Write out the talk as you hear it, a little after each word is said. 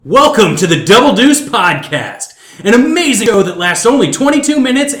Welcome to the Double Deuce Podcast, an amazing show that lasts only 22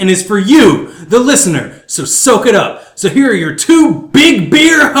 minutes and is for you, the listener, so soak it up. So here are your two big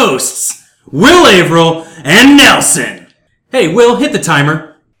beer hosts, Will Averill and Nelson. Hey, Will, hit the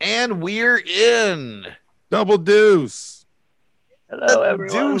timer. And we're in. Double Deuce. Hello,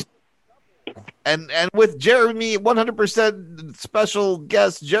 everyone. And with Jeremy, 100% special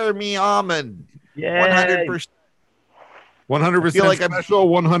guest, Jeremy Almond. Yeah. 100%. 100% like special,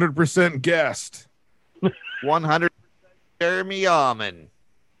 100% guest. 100% Jeremy Almond.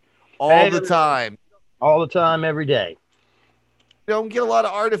 All the time. All the time, every day. You don't get a lot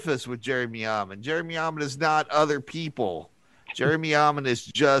of artifice with Jeremy Almond. Jeremy Almond is not other people. Jeremy Almond is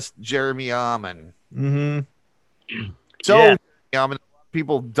just Jeremy Almond. Mm-hmm. So, Yeah. Almond,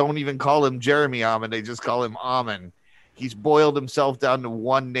 people don't even call him Jeremy Almond. They just call him Almond. He's boiled himself down to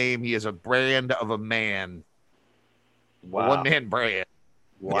one name. He is a brand of a man. Wow. One-man brand.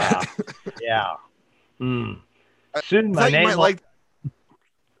 Wow. Yeah. I Soon my thought you name might like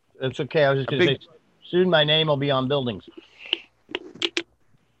It's okay. I was just going to say, soon my name will be on buildings.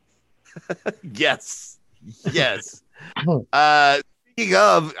 Yes. Yes. Speaking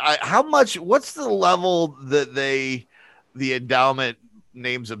of, what's the level that the endowment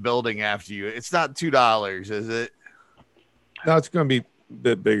names a building after you? It's not $2, is it? No, it's going to be a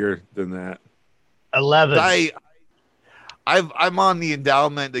bit bigger than that. 11. I'm on the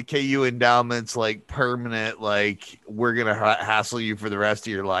endowment, the KU endowments, like permanent, like we're going to hassle you for the rest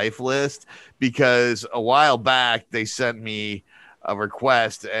of your life list, because a while back they sent me a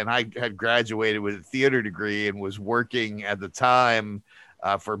request and I had graduated with a theater degree and was working at the time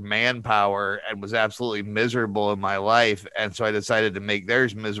for Manpower and was absolutely miserable in my life. And so I decided to make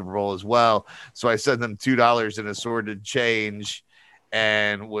theirs miserable as well. So I sent them $2 in assorted change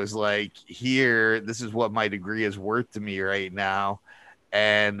and was like, here, this is what my degree is worth to me right now.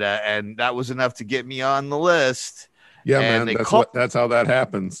 And that was enough to get me on the list. Yeah, and man, that's how that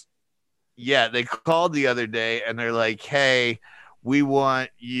happens. Yeah, they called the other day and they're like, hey, we want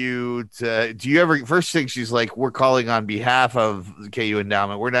you to, first thing she's like, we're calling on behalf of the KU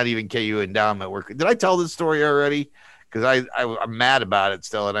endowment. We're not even KU endowment. Did I tell this story already? Because I'm mad about it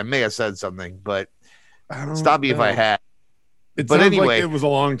still. And I may have said something, but stop me if I had. But anyway, like it was a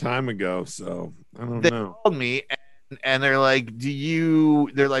long time ago, so I don't know. They called me and they're like,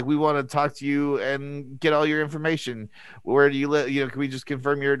 they're like, we want to talk to you and get all your information. Where do you live? Can we just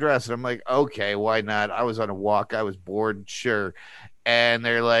confirm your address? And I'm like, okay, why not? I was on a walk. I was bored. Sure. And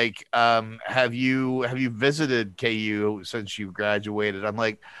they're like, have you visited KU since you graduated? I'm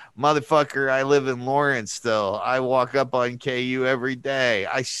like, motherfucker, I live in Lawrence still. I walk up on KU every day.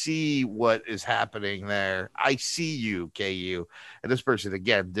 I see what is happening there. I see you, KU. And this person,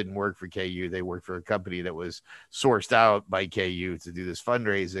 again, didn't work for KU. They worked for a company that was sourced out by KU to do this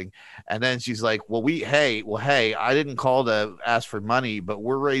fundraising. And then she's like, hey, I didn't call to ask for money, but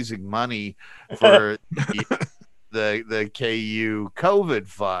we're raising money for the KU COVID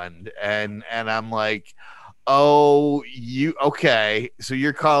fund. And I'm like, oh, okay. So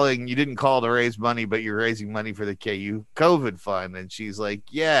you didn't call to raise money, but you're raising money for the KU COVID fund. And she's like,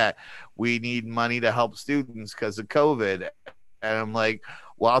 yeah, we need money to help students because of COVID. And I'm like,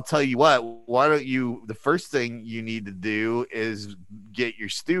 well, I'll tell you what, the first thing you need to do is get your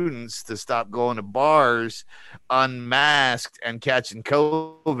students to stop going to bars unmasked and catching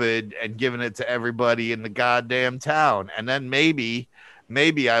COVID and giving it to everybody in the goddamn town. And then maybe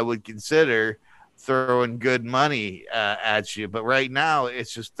I would consider throwing good money at you. But right now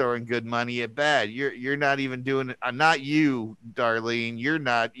it's just throwing good money at bad. You're not even doing it. Not you, Darlene. You're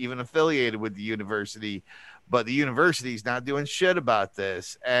not even affiliated with the university. But the university's not doing shit about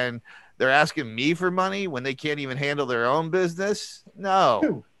this. And they're asking me for money when they can't even handle their own business.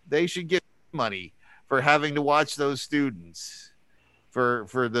 No, they should get money for having to watch those students for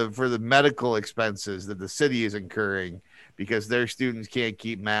the medical expenses that the city is incurring because their students can't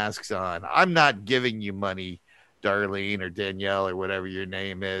keep masks on. I'm not giving you money, Darlene or Danielle or whatever your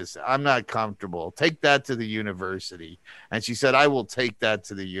name is. I'm not comfortable. Take that to the university. And she said, I will take that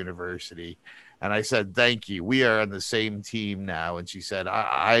to the university. And I said, thank you. We are on the same team now. And she said,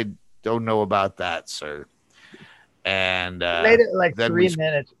 I don't know about that, sir. And you made it like 3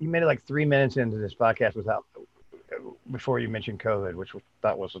 minutes. You made it like 3 minutes into this podcast before you mentioned COVID, which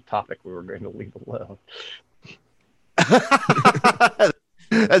that was a topic we were going to leave alone.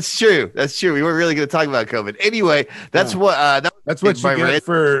 That's true. That's true. We weren't really going to talk about COVID. Anyway, that's that's what you get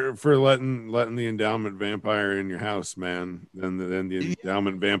for letting the endowment vampire in your house, man. Then the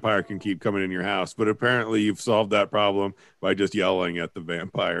endowment vampire can keep coming in your house. But apparently, you've solved that problem by just yelling at the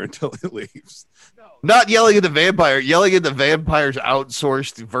vampire until it leaves. Not yelling at the vampire, yelling at the vampire's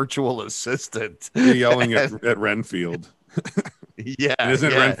outsourced virtual assistant. You're yelling at Renfield. Yeah. And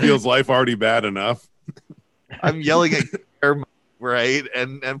isn't Renfield's life already bad enough? I'm yelling at Guillermo, right?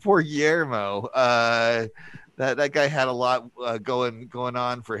 And poor Guillermo. That guy had a lot going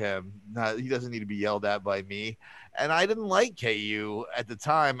on for him. He doesn't need to be yelled at by me. And I didn't like KU at the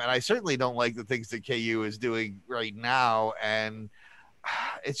time, and I certainly don't like the things that KU is doing right now. And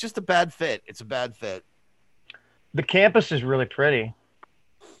it's just a bad fit. It's a bad fit. The campus is really pretty.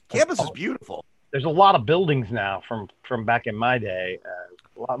 Campus is beautiful. There's a lot of buildings now from back in my day.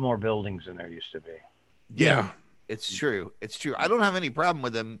 A lot more buildings than there used to be. Yeah, it's true. It's true. I don't have any problem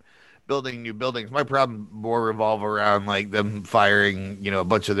with them building new buildings. My problem more revolve around like them firing, a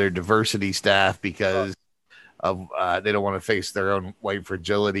bunch of their diversity staff because of they don't want to face their own white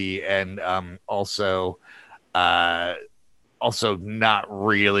fragility, and also not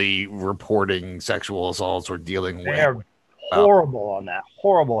really reporting sexual assaults or dealing with. They're horrible on that.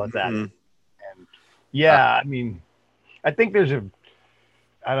 Horrible at that. And I mean, I think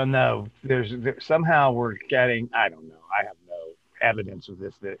I don't know. There's somehow we're getting. I don't know. I have no evidence of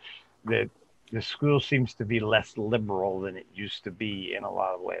this that the school seems to be less liberal than it used to be in a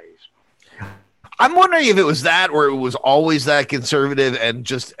lot of ways. I'm wondering if it was that, or it was always that conservative, and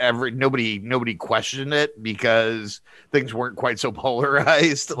just nobody questioned it because things weren't quite so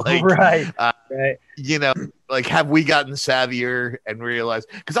polarized. Like, right. Like, have we gotten savvier and realized?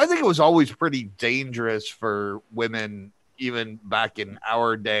 Because I think it was always pretty dangerous for women, even back in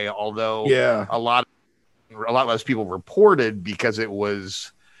our day. Although, a lot less people reported because it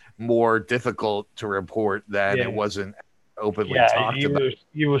was more difficult to report than it wasn't openly talked about.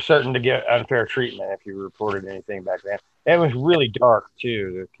 You were certain to get unfair treatment if you reported anything back then. It was really dark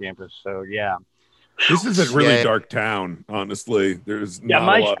too, the campus. So this is a really dark town. Honestly, there's not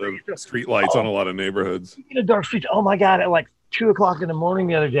a lot of street lights on a lot of neighborhoods. In a dark street. Oh my God! At like 2:00 in the morning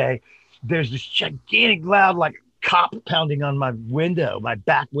the other day, there's this gigantic loud like cop pounding on my window, my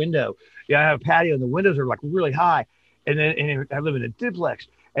back window. I have a patio and the windows are like really high, and I live in a duplex.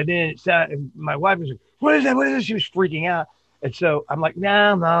 And then my wife was like, "What is that? What is this?" She was freaking out. And so I'm like,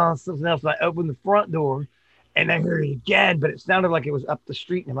 no, something else. And I opened the front door and I heard it again, but it sounded like it was up the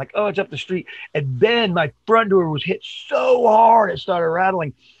street. And I'm like, oh, it's up the street. And then my front door was hit so hard, it started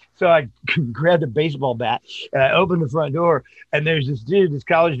rattling. So I grabbed a baseball bat and I opened the front door. And there's this dude, this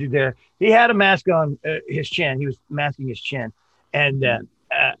college dude there. He had a mask on his chin. He was masking his chin. And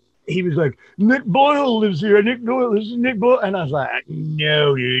he was like, Nick Boyle lives here. This is Nick Boyle. And I was like,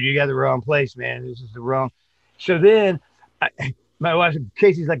 no, dude, you got the wrong place, man. This is the wrong. So then my wife,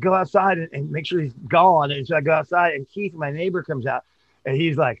 Casey's like, go outside and make sure he's gone. And so I go outside and Keith, my neighbor, comes out and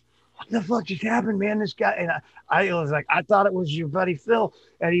he's like, what the fuck just happened, man? This guy. And I was like, I thought it was your buddy Phil.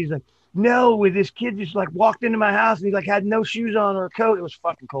 And he's like, no, with this kid just like walked into my house and he like had no shoes on or a coat. It was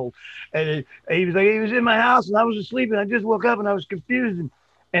fucking cold. And he was like, he was in my house and I was asleep and I just woke up and I was confused.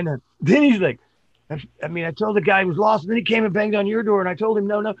 And then he's like, I told the guy he was lost. And then he came and banged on your door and I told him,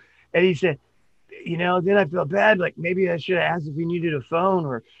 no. And he said, then I felt bad. Like maybe I should have asked if he needed a phone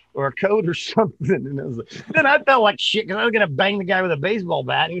or a code or something. And I was like, then I felt like shit because I was going to bang the guy with a baseball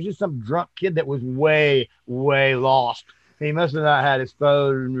bat. He was just some drunk kid that was way, way lost. He must have not had his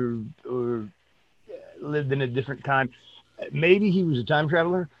phone or lived in a different time. Maybe he was a time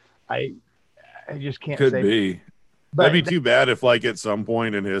traveler. I just can't say. Could be. But that'd be too bad if, like, at some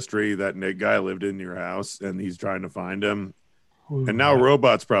point in history, that Nick guy lived in your house and he's trying to find him. And now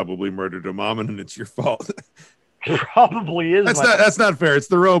robots probably murdered a mom, and it's your fault. Probably is. That's not fair. It's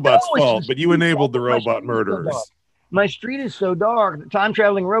the robot's fault, but you enabled the robot murderers. My street is so dark that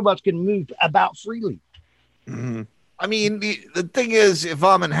time-traveling robots can move about freely. Mm-hmm. I mean, the thing is, if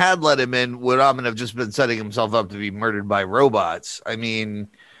Amon had let him in, would Amon have just been setting himself up to be murdered by robots? I mean,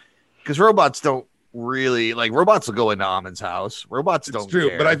 because robots don't really robots will go into Amon's house. Robots don't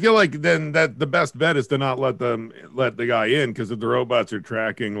care. But I feel like then that the best bet is to not let the guy in, because if the robots are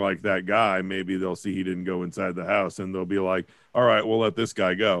tracking like that guy, maybe they'll see he didn't go inside the house and they'll be like, all right, we'll let this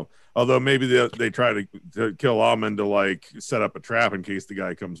guy go. Although maybe they try to kill Amon to like set up a trap in case the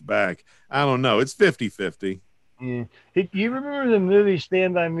guy comes back. I don't know. It's 50-50. Yeah. You remember the movie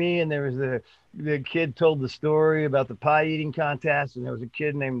Stand By Me, and there was the kid told the story about the pie eating contest, and there was a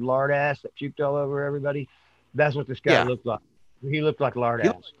kid named Lardass that puked all over everybody. That's what this guy looked like. He looked like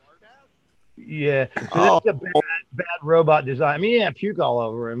Lardass. Yeah. So bad robot design. I mean, he didn't have puke all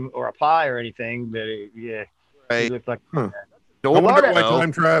over him or a pie or anything, but he Right. looked like. Huh. I Don't wonder why know.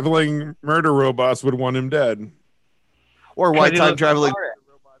 time traveling murder robots would want him dead. Or why Because he time looked traveling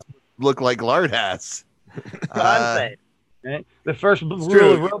like look like lard hats. I'm saying. Right? The first rule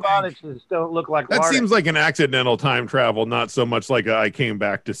true. of robotics is don't look like That Lardic. seems like an accidental time travel, not so much like I came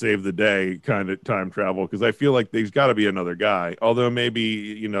back to save the day kind of time travel, because I feel like there's got to be another guy. Although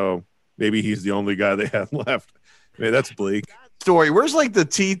maybe he's the only guy they have left. Maybe that's bleak. Story. Where's like the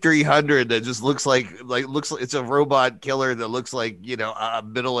T-300 that just looks like it's a robot killer that looks like a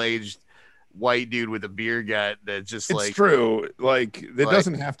middle-aged white dude with a beer gut that just It's true. Like it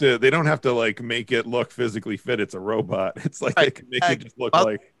doesn't have to. They don't have to like make it look physically fit. It's a robot. It's like they can make it just look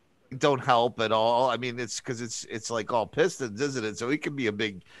like. Don't help at all. I mean, it's because it's like all pistons, isn't it? So he could be a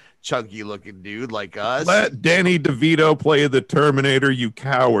big, chunky looking dude like us. Let Danny DeVito play the Terminator, you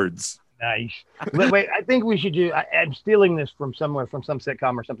cowards. Nice. Wait, I think we should do. I'm stealing this from somewhere, from some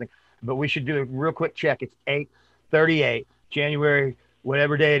sitcom or something. But we should do a real quick check. It's 8/38, January,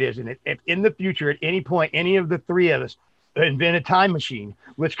 whatever day it is. And if in the future, at any point, any of the three of us invent a time machine,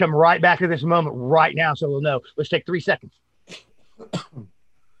 let's come right back to this moment right now, so we'll know. Let's take 3 seconds.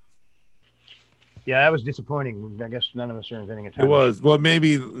 Yeah, that was disappointing. I guess none of us are inventing a time. It was. Well,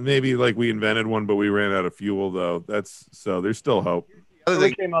 maybe like we invented one, but we ran out of fuel though. There's still hope.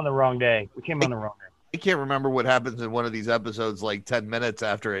 We came on the wrong day. I can't remember what happens in one of these episodes like 10 minutes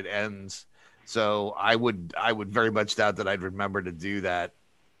after it ends. So I would very much doubt that I'd remember to do that,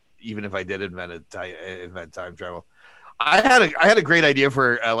 even if I did invent time travel. I had a great idea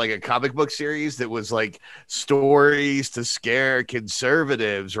for like a comic book series that was like stories to scare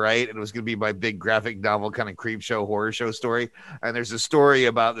conservatives, right? And it was going to be my big graphic novel kind of creep show, horror show story. And there's a story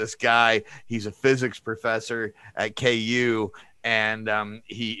about this guy. He's a physics professor at KU. And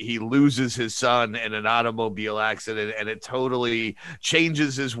he loses his son in an automobile accident, and it totally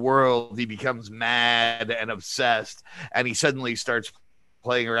changes his world. He becomes mad and obsessed, and he suddenly starts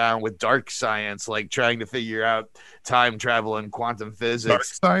playing around with dark science, like trying to figure out time travel and quantum physics. Dark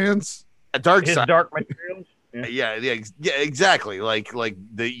science? Dark His science. dark materials? Yeah, exactly. Like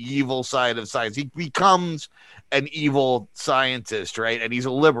the evil side of science. He becomes an evil scientist, right? And he's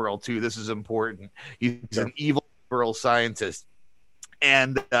a liberal too. This is important. He's an evil liberal scientist.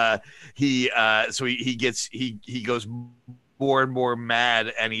 And he goes more and more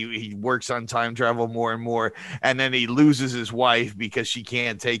mad, and he works on time travel more and more, and then he loses his wife because she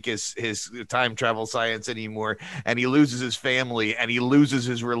can't take his time travel science anymore, and he loses his family, and he loses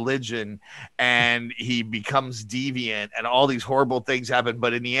his religion, and he becomes deviant, and all these horrible things happen.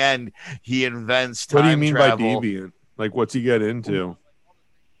 But in the end, he invents time travel. What do you mean by deviant? Like, what's he get into?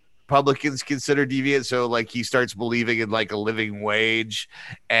 Republicans consider deviant, so like he starts believing in like a living wage,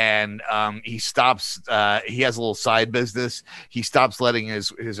 and he stops. He has a little side business. He stops letting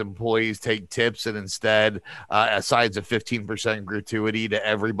his employees take tips, and instead assigns a 15% gratuity to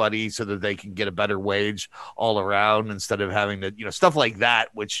everybody so that they can get a better wage all around, instead of having to stuff like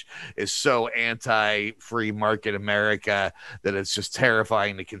that, which is so anti-free market America that it's just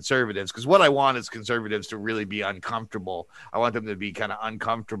terrifying to conservatives. Because what I want is conservatives to really be uncomfortable. I want them to be kind of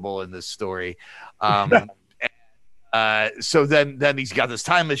uncomfortable in this story. So then he's got this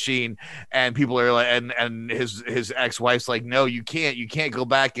time machine, and people are like, and his ex-wife's like, no, you can't go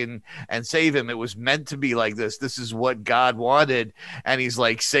back and save him. It was meant to be like this. This is what God wanted. And he's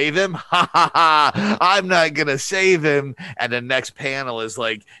like, save him? Ha ha ha! I'm not gonna save him. And the next panel is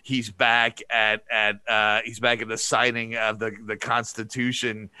like he's back at the signing of the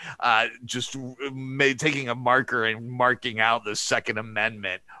Constitution, just taking a marker and marking out the Second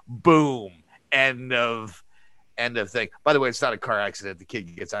Amendment. Boom. End of thing. By the way, it's not a car accident. The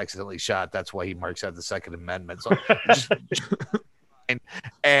kid gets accidentally shot. That's why he marks out the Second Amendment. So and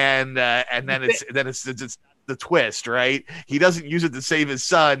then it's the twist, right? He doesn't use it to save his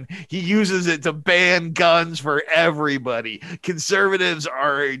son. He uses it to ban guns for everybody. Conservatives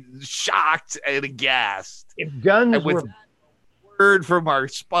are shocked and aghast. If guns and with were word from our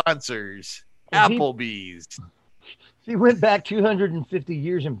sponsors, Applebee's. He went back 250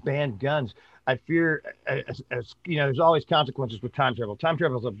 years and banned guns. I fear, as there's always consequences with time travel. Time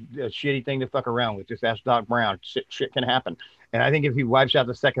travel is a shitty thing to fuck around with. Just ask Doc Brown. Shit can happen. And I think if he wipes out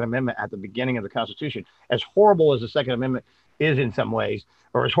the Second Amendment at the beginning of the Constitution, as horrible as the Second Amendment is in some ways,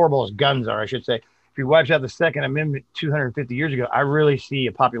 or as horrible as guns are, I should say, if he wipes out the Second Amendment 250 years ago, I really see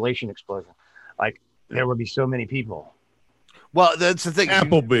a population explosion. Like, there would be so many people. Well, that's the thing.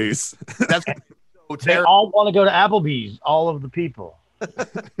 Applebee's. That's they all want to go to Applebee's, all of the people.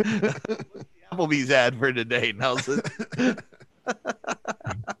 Applebee's ad for today, Nelson.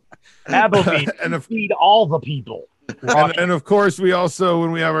 Applebee's And if- feed all the people. And of course, we also,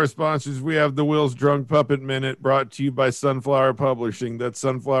 when we have our sponsors, we have the Will's Drunk Puppet Minute brought to you by Sunflower Publishing. That's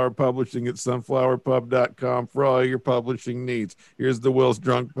Sunflower Publishing at sunflowerpub.com for all your publishing needs. Here's the Will's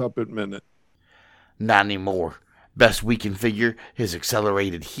Drunk Puppet Minute. Not anymore. Best we can figure, his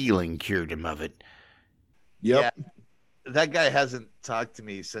accelerated healing cured him of it. Yep. Yeah. That guy hasn't talked to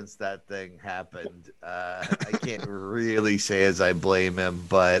me since that thing happened. I can't really say as I blame him,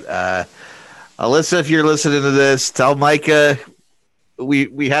 but Alyssa, if you're listening to this, tell Micah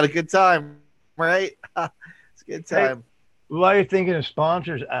we had a good time, right? It's a good time. Hey, while you're thinking of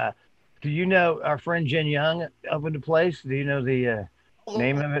sponsors, do you know our friend Jen Young opened a place? Do you know the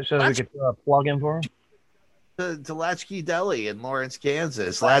name of it so we could throw a plug in for him? To Latchkey Deli in Lawrence,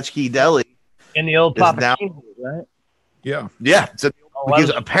 Kansas. Latchkey Deli. In the old Is Papa now- King's, right? Yeah. Yeah. So, Oh,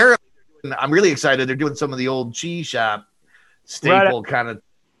 because apparently, I'm really excited. They're doing some of the old cheese shop staple kind of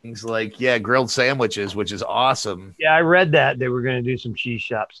things like, grilled sandwiches, which is awesome. Yeah, I read that they were going to do some cheese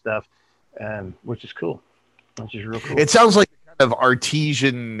shop stuff, which is cool. Which is real cool. It sounds like kind of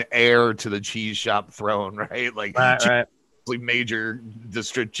artesian air to the cheese shop throne, right? Like right. major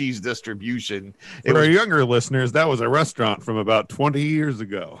cheese distribution. For our younger listeners, that was a restaurant from about 20 years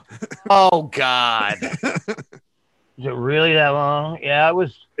ago. Oh, God. Is it really that long? Yeah, it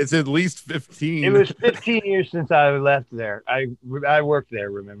was. It's at least 15. It was 15 years since I left there. I worked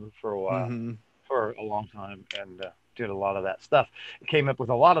there, remember, for a while, Mhm. for a long time, and did a lot of that stuff. Came up with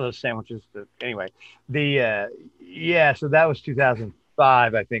a lot of those sandwiches. Anyway, so that was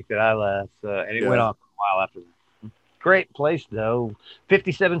 2005, I think, that I left, and it went on for a while after that. Great place though,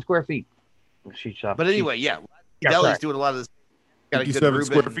 57 square feet. Cheese shop. But anyway, Deli's sorry. doing a lot of this. Got a good 57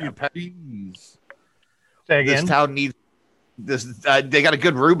 square Reuben. feet. Jeez. Say This again. town needs this. They got a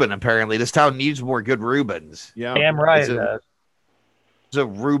good Reuben. Apparently, this town needs more good Reubens. Yeah. Damn right. It's It's a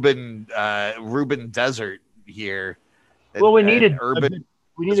Reuben desert here. Well, we And needed urban.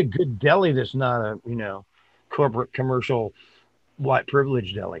 we need a good deli that's not a corporate commercial white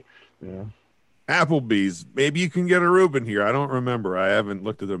privilege deli. Yeah. Applebee's. Maybe you can get a Reuben here. I don't remember. I haven't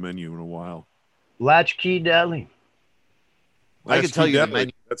looked at the menu in a while. Latchkey Deli. I can tell you the Deli.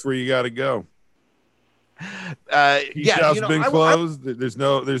 menu. That's where you got to go. Key Yeah, shop's you know, been I- closed. There's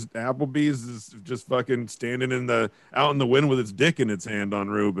Applebee's is just fucking standing out in the wind with its dick in its hand on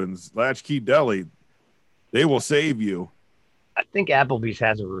Reuben's. Latchkey Deli. They will save you. I think Applebee's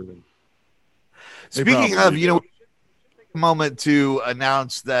has a Reuben. Speaking of, probably do. take a moment to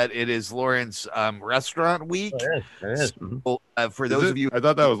announce that it is Lawrence Restaurant Week. It is. Mhm. For Is those it? of you, I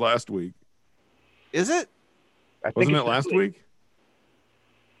thought that was last week. is it? I think Wasn't it's it last week?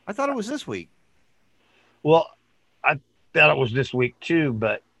 I thought it was this week. Well, I thought it was this week too,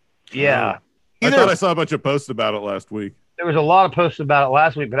 but yeah, I Either- thought I saw a bunch of posts about it last week. there was a lot of posts about it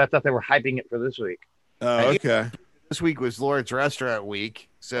last week, but I thought they were hyping it for this week. Oh, okay. This week was Lawrence Restaurant Week,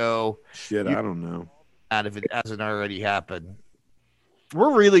 so Shit, I don't know. and if it hasn't already happened,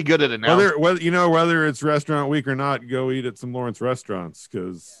 we're really good at announcing. Whether it's restaurant week or not, go eat at some Lawrence restaurants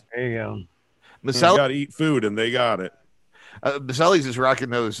because There you go. you Maselli, got to eat food and they got it. Maselli's is rocking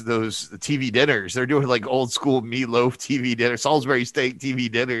those TV dinners. They're doing like old school meatloaf TV dinner, Salisbury steak TV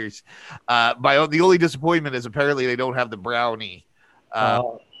dinners. The only disappointment is apparently they don't have the brownie.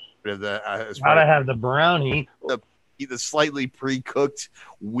 Gotta have the brownie. The slightly pre-cooked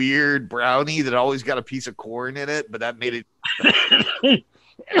weird brownie that always got a piece of corn in it, but that made it.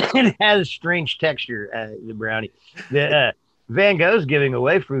 It has a strange texture, the brownie. Van Gogh's giving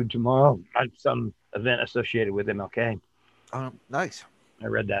away food tomorrow at some event associated with MLK. Nice. I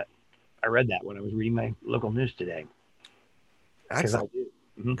read that when I was reading my local news today. 'Cause I Excellent. do.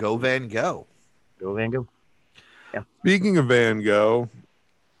 Mhm. Go Van Go. Go Van Gogh. Speaking of Van Gogh,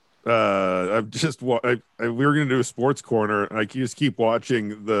 I've just we were gonna do a sports corner. I just keep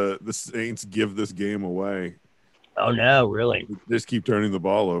watching the Saints give this game away. Oh no, really? Just keep turning the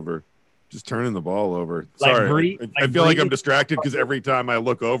ball over. Just turning the ball over. Like Sorry, Bree- I like feel like Bree- I'm distracted because every time I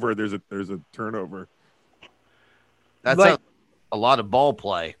look over, there's a turnover. That's Like- a lot of ball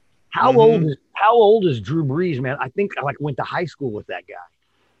play. How Mhm. old is Drew Brees, man? I think I went to high school with that guy.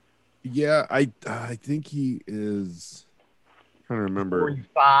 Yeah, I think he is. I'm trying to remember.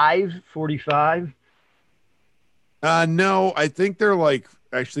 45. No, I think they're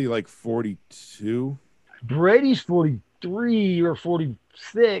actually 42. Brady's 43 or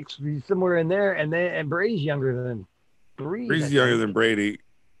 46. He's somewhere in there, and Brady's younger than Brees. Brady's younger than Brady.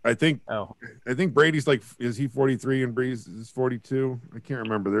 I think Oh, Brady's is he 43 and Breeze is 42? I can't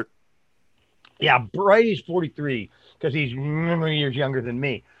remember. There. yeah, Brady's 43 because he's many years younger than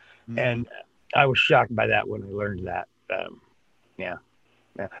me, and I was shocked by that when I learned that. Yeah,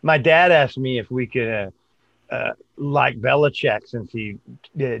 Yeah. My dad asked me if we could, like Belichick, since he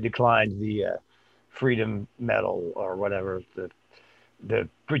declined the Freedom Medal or whatever, the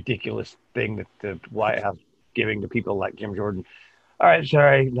ridiculous thing that the White House giving to people like Jim Jordan. All right,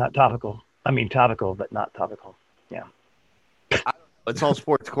 sorry, not topical. I mean topical, but not topical. Yeah. It's all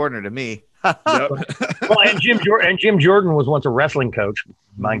sports corner to me. Yep. Well, and Jim Jordan was once a wrestling coach. Can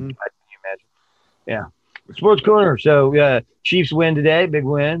you imagine? Yeah. Sports corner. So Chiefs win today, big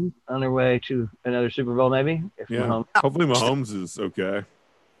win on their way to another Super Bowl, maybe. If Yeah. Hopefully Mahomes is okay.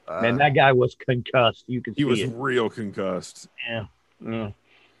 Man, that guy was concussed. You can see He was it. real concussed. Yeah.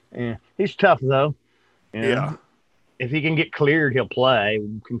 He's tough though. You know? Yeah. If he can get cleared, he'll play,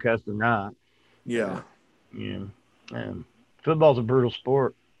 concussed or not. Yeah. Yeah. Football's a brutal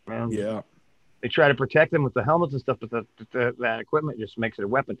sport, man. Yeah. They try to protect them with the helmets and stuff, but that equipment just makes it a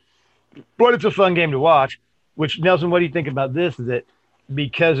weapon. But it's a fun game to watch. Which, Nelson, what do you think about this? Is that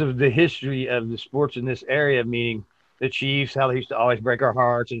because of the history of the sports in this area, meaning the Chiefs, how they used to always break our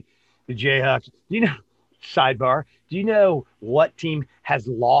hearts, and the Jayhawks. Do you know? Sidebar. Do you know what team has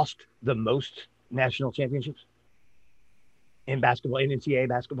lost the most national championships in basketball, in NCAA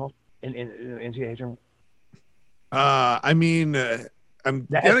basketball, in NCAA tournament? I mean, I'm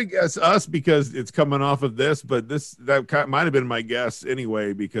gonna guess us because it's coming off of this, but that might have been my guess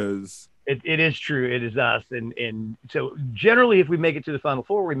anyway because it is true. It is us, and so generally, if we make it to the Final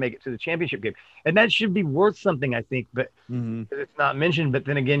Four, we make it to the championship game, and that should be worth something, I think. But it's not mentioned. But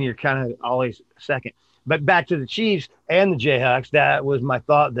then again, you're kind of always second. But back to the Chiefs and the Jayhawks, that was my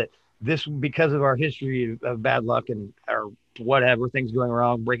thought that this, because of our history of bad luck and or whatever, things going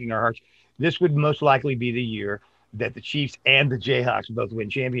wrong, breaking our hearts, this would most likely be the year that the Chiefs and the Jayhawks both win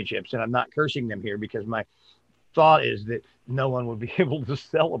championships. And I'm not cursing them here because my thought is that no one would be able to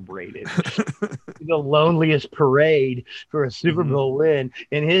celebrate it. The loneliest parade for a Super Bowl win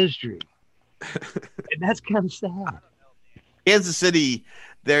in history. And that's kind of sad. Kansas City,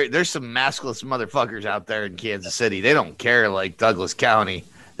 there's some maskless motherfuckers out there in Kansas City. They don't care like Douglas County.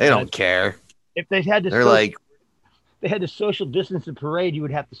 They don't care. If they had to, they had to social distance the parade, you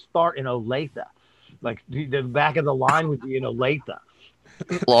would have to start in Olathe. Like the back of the line would be in Olathe.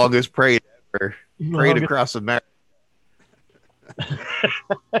 Longest parade ever. Parade across America.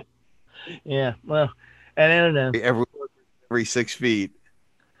 Yeah, well, and I don't know. Every 6 feet.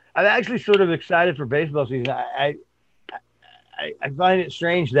 I'm actually sort of excited for baseball season. I find it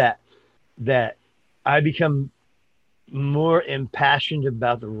strange that I become more impassioned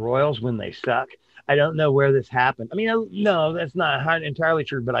about the Royals when they suck. I don't know where this happened. I mean, no, that's not entirely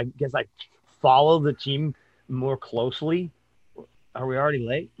true, but I guess I follow the team more closely. Are we already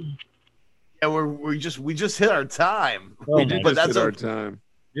late? Yeah, we just hit our time. We did just hit our time.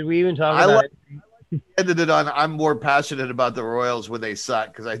 Did we even talk about it? Ended it on I'm more passionate about the Royals when they suck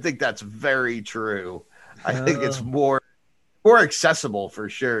because I think that's very true. I think it's more accessible for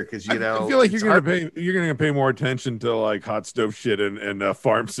sure because I feel like you're gonna pay more attention to like hot stove shit and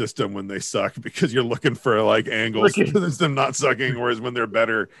farm system when they suck because you're looking for like angles to them not sucking, whereas when they're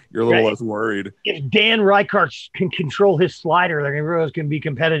better, you're a little less worried. If Dan Reichardt can control his slider, the Royals can be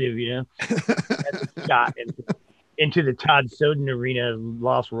competitive. That's a shot into the Todd Soden arena of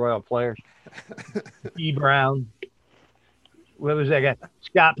lost Royal players. E. Brown. What was that guy?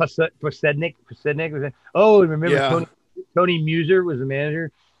 Scott Posednik was that? Oh, remember Tony Muser was the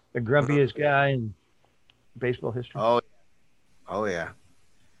manager, the grumpiest guy in baseball history. Oh yeah.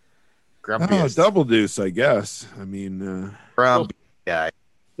 Grumpiest. Double deuce, I guess. I mean, grumpy guy.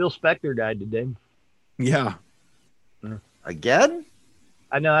 Phil Spector died today. Yeah. Again?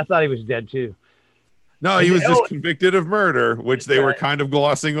 I know. I thought he was dead too. No, he was just convicted of murder, which they were kind of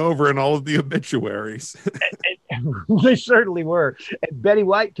glossing over in all of the obituaries. They certainly were. And Betty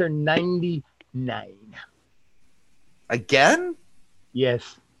White turned 99. Again?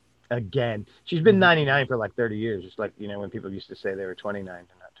 Yes, again. She's been 99 for like 30 years. It's like, when people used to say they were 29 and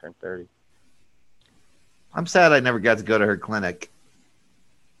not turn 30. I'm sad I never got to go to her clinic.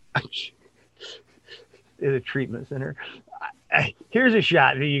 In a treatment center. Here's a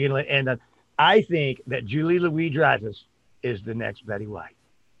shot that you can end on. I think that Julie Louis-Dreyfus is the next Betty White.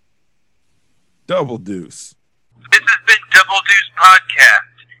 Double deuce. This has been Double Deuce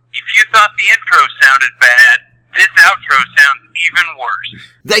Podcast. If you thought the intro sounded bad, this outro sounds even worse.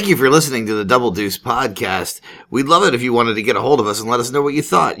 Thank you for listening to the Double Deuce Podcast. We'd love it if you wanted to get a hold of us and let us know what you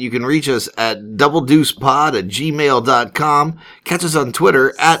thought. You can reach us at doubledeucepod@gmail.com. Catch us on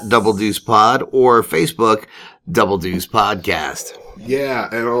Twitter at doubledeucepod or Facebook Double Deuce Podcast. Yeah,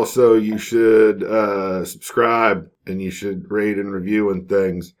 and also you should subscribe and you should rate and review and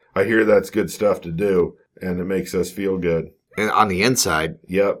things. I hear that's good stuff to do, and it makes us feel good. And on the inside.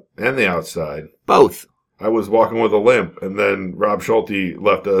 Yep, and the outside. Both. I was walking with a limp, and then Rob Schulte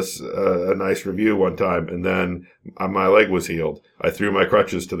left us a nice review one time, and then my leg was healed. I threw my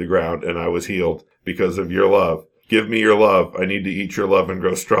crutches to the ground, and I was healed because of your love. Give me your love. I need to eat your love and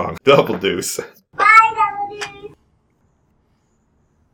grow strong. Double deuce.